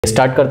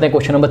Start करते हैं।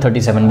 Question number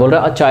 37 बोल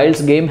रहा है अ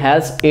child's game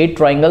has 8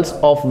 triangles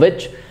of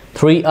which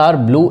 3 are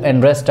blue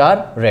and rest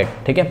are red.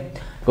 ठीक है,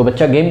 कोई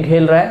बच्चा गेम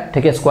खेल रहा है,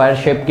 ठीक है, स्क्वायर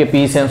शेप के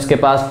पीस हैं उसके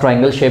पास,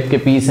 ट्राइंगल शेप के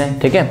पीस हैं,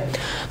 ठीक है।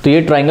 तो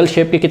ये ट्राइंगल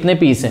शेप के कितने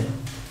पीस हैं?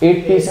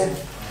 8 पीस हैं,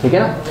 ठीक है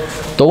ना।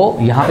 तो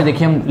यहाँ पे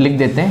देखिए हम लिख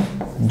देते हैं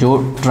जो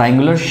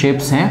ट्राइंगुलर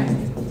शेप्स हैं,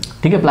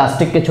 ठीक है,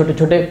 प्लास्टिक के छोटे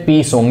छोटे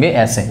पीस होंगे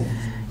ऐसे,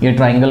 ये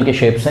ट्राइंगल के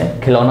शेप्स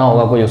हैं, खिलौना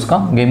होगा कोई उसका,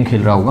 गेम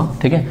खेल रहा होगा,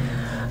 ठीक है।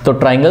 तो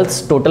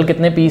ट्राइंगल्स टोटल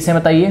कितने पीस हैं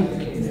बताइए?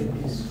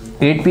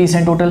 8 पीस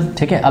हैं टोटल,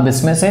 ठीक है। अब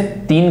इसमें से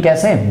 3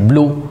 कैसे हैं?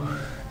 ब्लू,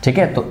 ठीक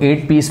है। तो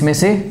 8 पीस में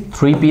से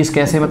 3 पीस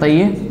कैसे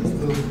बताइए?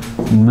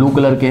 ब्लू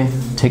कलर के,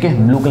 ठीक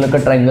है, ब्लू कलर का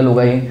ट्राइंगल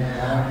होगा ये।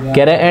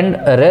 कह रहे एंड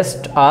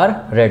रेस्ट आर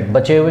रेड,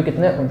 बचे हुए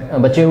कितने?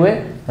 बचे हुए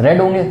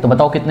रेड होंगे। तो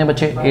बताओ कितने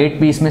बचे? 8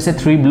 पीस में से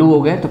 3 ब्लू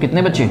हो गए तो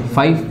कितने बचे?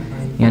 5,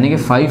 यानी कि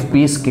 5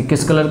 पीस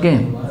किस कलर के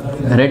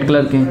हैं? रेड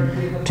कलर के,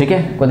 ठीक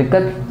है। कोई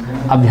दिक्कत?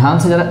 अब ध्यान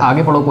से जरा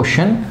आगे पढ़ो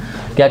क्वेश्चन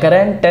क्या कह रहे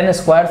हैं? 10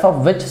 squares of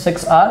which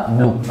 6 are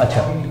blue.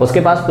 अच्छा, उसके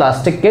पास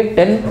प्लास्टिक के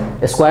 10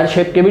 स्क्वायर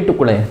शेप के भी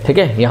टुकड़े हैं, ठीक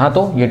है। यहाँ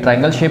तो ये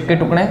ट्राइंगल शेप के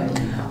टुकड़े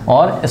हैं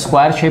और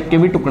स्क्वायर शेप के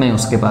भी टुकड़े हैं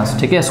उसके पास,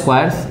 ठीक है।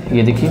 स्क्वायर्स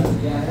ये देखिए,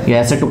 ये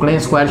ऐसे टुकड़े हैं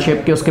स्क्वायर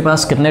शेप के, उसके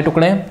पास कितने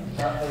टुकड़े हैं?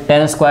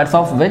 10 स्क्वायर्स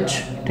ऑफ विच,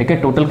 ठीक है,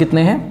 टोटल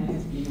कितने हैं?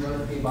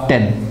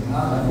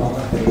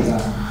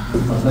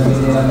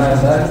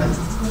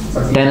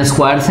 10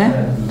 स्क्वायर्स हैं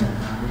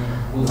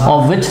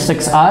ऑफ विच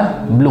 6 आर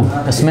ब्लू,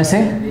 इसमें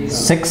से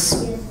 6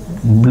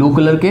 ब्लू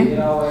कलर के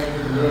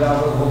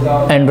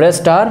एंड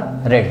रेस्ट आर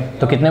रेड।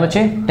 तो कितने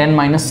बचे? 10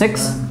 माइनस 6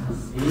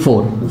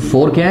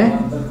 4 क्या है?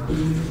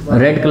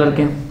 रेड कलर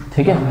के,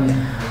 ठीक है।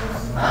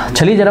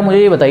 चलिए जरा मुझे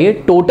ये बताइए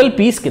टोटल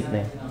पीस कितने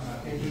हैं?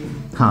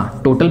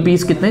 हाँ, टोटल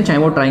पीस कितने हैं, चाहे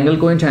वो ट्राइंगल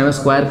को है चाहे वो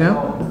स्क्वायर का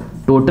हो।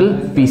 Total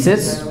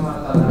pieces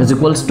is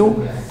equals to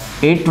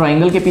 8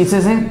 triangle के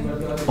पीसेस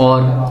हैं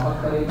और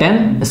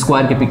 10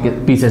 स्क्वायर के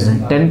पीसेस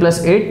हैं। 10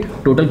 प्लस 8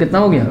 टोटल कितना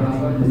हो गया?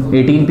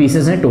 18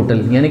 पीसेस हैं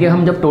टोटल, यानी कि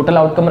हम जब टोटल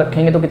आउटकम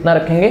रखेंगे तो कितना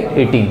रखेंगे?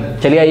 18।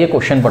 चलिए आइए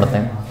क्वेश्चन पढ़ते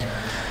हैं।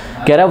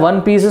 कह रहा है 1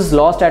 piece is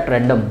lost at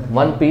random,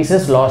 1 piece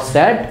is lost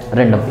at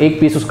random, एक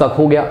पीस उसका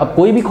खो गया। अब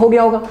कोई भी खो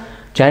गया होगा,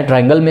 चाहे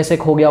ट्राइंगल में से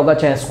खो गया होगा,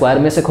 चाहे स्क्वायर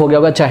में से खो गया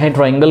होगा, चाहे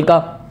ट्राइंगल का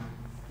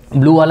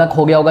ब्लू वाला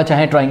खो गया होगा,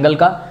 चाहे ट्राइंगल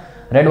का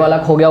रेड वाला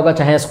खो गया होगा,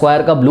 चाहे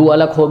स्क्वायर का ब्लू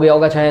वाला खो गया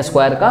होगा, चाहे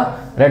स्क्वायर का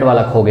रेड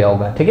वाला खो गया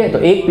होगा, ठीक है। तो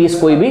एक पीस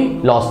कोई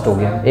भी लॉस्ट हो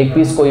गया, एक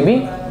पीस कोई भी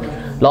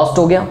लॉस्ट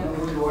हो गया,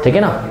 ठीक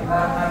है ना।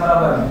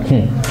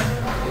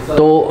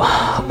 तो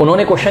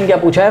उन्होंने क्वेश्चन क्या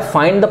पूछा है?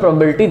 Find the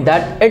probability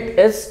that it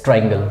is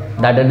triangle,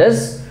 that it is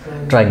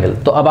triangle.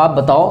 तो अब आप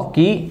बताओ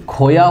कि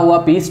खोया हुआ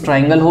पीस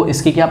ट्राइंगल हो,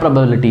 इसकी क्या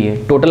प्रोबेबिलिटी है?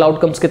 टोटल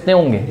आउटकम्स कितने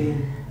होंगे?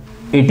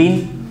 18,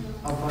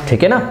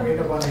 ठीक है ना,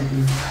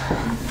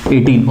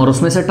 18, और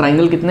उसमें से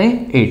ट्राइंगल कितने?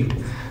 8।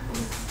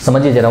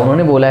 समझिए जरा,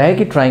 उन्होंने बोला है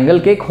कि ट्राइंगल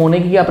के खोने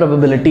की क्या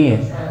प्रोबेबिलिटी है।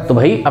 तो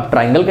भाई अब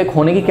ट्राइंगल के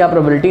खोने की क्या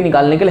प्रोबेबिलिटी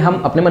निकालने के लिए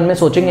हम अपने मन में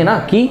सोचेंगे ना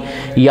कि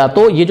या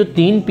तो ये जो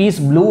 3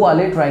 पीस ब्लू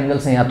वाले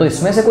ट्राइंगल्स हैं, या तो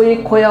इसमें से कोई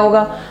एक खोया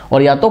होगा,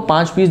 और या तो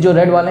 5 पीस जो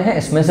रेड वाले हैं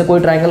इसमें से कोई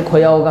ट्राइंगल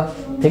खोया होगा,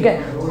 ठीक है।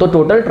 तो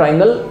टोटल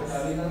ट्राइंगल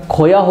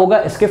खोया होगा,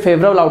 इसके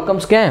फेवरेबल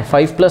आउटकम्स क्या हैं?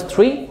 5 प्लस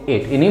 3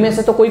 8, इन्हीं में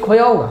से तो कोई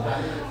खोया होगा,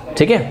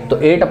 ठीक है। तो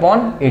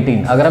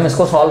 8/18, अगर हम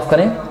इसको सॉल्व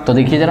करें तो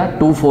देखिए जरा,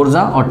 2 4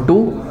 जा और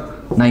 2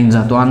 9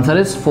 जा, तो आंसर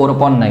इज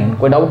 4/9।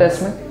 कोई डाउट है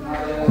इसमें?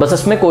 बस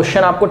इसमें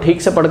क्वेश्चन आपको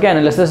ठीक से पढ़ के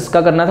एनालिसिस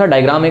इसका करना था,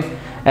 डायग्राम एक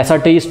ऐसा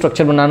टी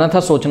स्ट्रक्चर बनाना था,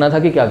 सोचना था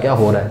कि क्या क्या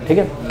हो रहा है, ठीक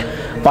है।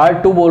 पार्ट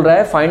 2 बोल रहा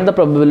है find the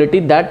probability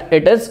that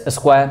it is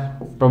square,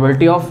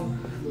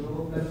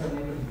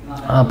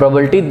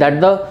 probability that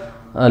the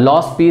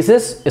lost piece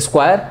is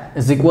square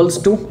is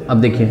equals to,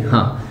 अब देखिए,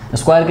 हाँ,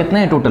 स्क्वायर कितने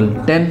हैं टोटल?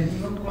 10,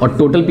 और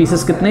टोटल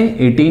पीसेस कितने?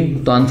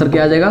 18। तो आंसर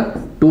क्या आ जाएगा?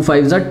 2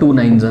 5 जा 2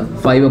 9 जा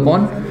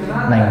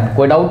 5/9।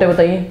 कोई डाउट है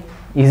बताइए?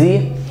 इजी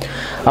है।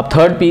 अब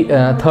थर्ड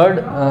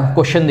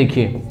क्वेश्चन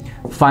देखिए,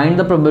 find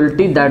the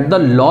probability that the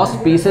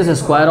lost piece is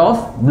square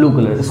of blue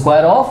colour,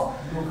 square of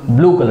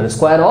blue colour,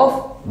 square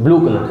of blue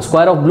colour,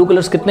 square of blue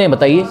colours कितने हैं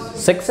बताइए?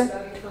 6 है,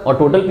 और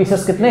टोटल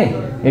पीसेस कितने?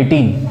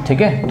 18,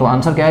 ठीक है। तो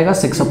आंसर क्या आएगा?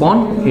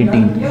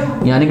 6/18,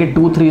 यानी कि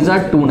 2 3 जा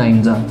 2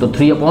 9 जा, तो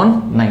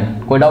 3/9।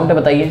 कोई डाउट है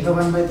बताइए?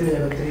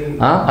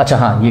 हाँ, अच्छा,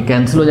 हाँ, ये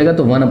कैंसिल हो जाएगा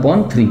तो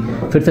 1/3,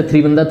 फिर से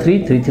 3 बंदा 3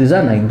 3 3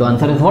 जा 9, तो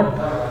answer is what?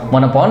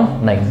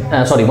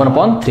 1/9, sorry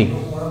 1/3।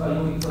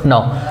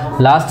 Now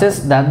last is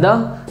that the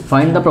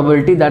find the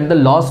probability that the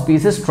lost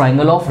piece is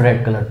triangle of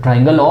red colour,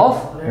 triangle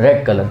of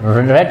red colour,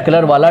 red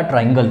colour वाला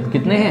ट्राइंगल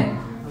कितने हैं?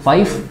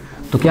 5,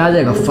 तो क्या आ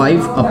जाएगा?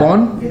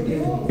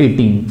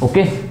 5/18,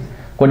 ओके।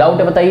 कोई डाउट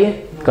है बताइए?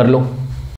 कर लो।